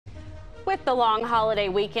With the long holiday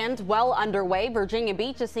weekend well underway, Virginia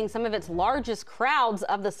Beach is seeing some of its largest crowds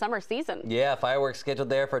of the summer season. Yeah, fireworks scheduled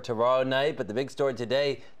there for tomorrow night, but the big story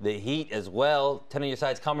today, the heat as well. 10 on your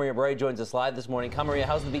side's KaMaria Braye joins us live this morning. KaMaria,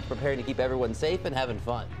 how's the beach preparing to keep everyone safe and having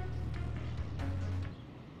fun?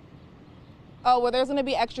 Oh, well, there's going to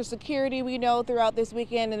be extra security, we know, throughout this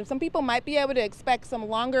weekend, and some people might be able to expect some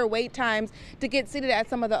longer wait times to get seated at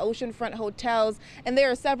some of the oceanfront hotels. And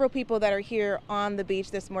there are several people that are here on the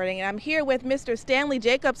beach this morning. And I'm here with Mr. Stanley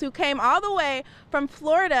Jacobs, who came all the way from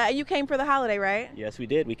Florida. And you came for the holiday, right? Yes, we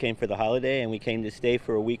did. We came for the holiday, and we came to stay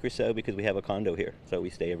for a week or so because we have a condo here. So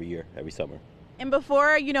we stay every year, every summer. And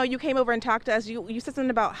before, you came over and talked to us, you said something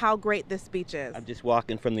about how great this beach is. I'm just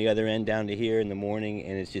walking from the other end down to here in the morning,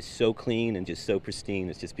 and it's just so clean and just so pristine.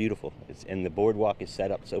 It's just beautiful. And the boardwalk is set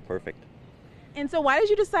up so perfect. And so why did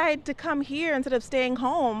you decide to come here instead of staying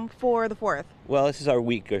home for the 4th? Well, this is our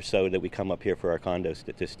week or so that we come up here for our condos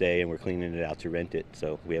to stay, and we're cleaning it out to rent it.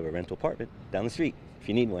 So we have a rental apartment down the street if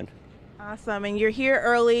you need one. Awesome. And you're here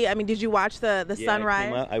early. I mean, did you watch the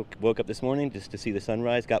sunrise? I woke up this morning just to see the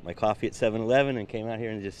sunrise, got my coffee at 7-Eleven, and came out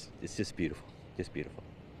here, and it's just beautiful. Just beautiful.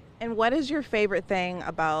 And what is your favorite thing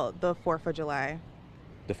about the 4th of July?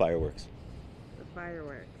 The fireworks. The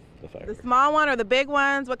fireworks. The fireworks. The small one or the big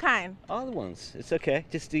ones? What kind? All the ones. It's okay.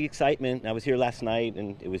 Just the excitement. I was here last night,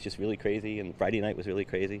 and it was just really crazy, and Friday night was really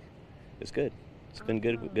crazy. It was good. It's been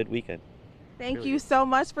good weekend. Thank you so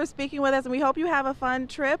much for speaking with us, and we hope you have a fun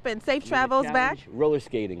trip and safe travels back. Roller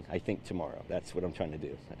skating, I think, tomorrow. That's what I'm trying to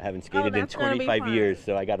do. I haven't skated in that's gonna be 25 fun. years,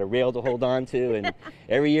 so I got a rail to hold on to, and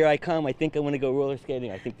every year I come, I think I'm going to go roller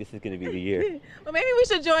skating. I think this is going to be the year. Well, maybe we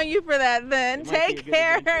should join you for that then. Take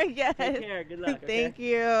care. Yes. Take care. Good luck. Okay? Thank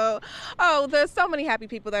you. Oh, there's so many happy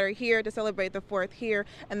people that are here to celebrate the 4th here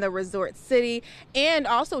in the resort city. And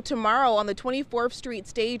also tomorrow on the 24th Street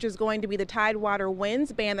stage is going to be the Tidewater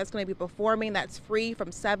Winds Band that's going to be performing. That's free from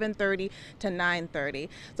 7:30 to 9:30.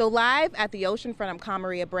 So live at the Oceanfront, I'm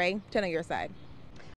KaMaria Braye, 10 on your side.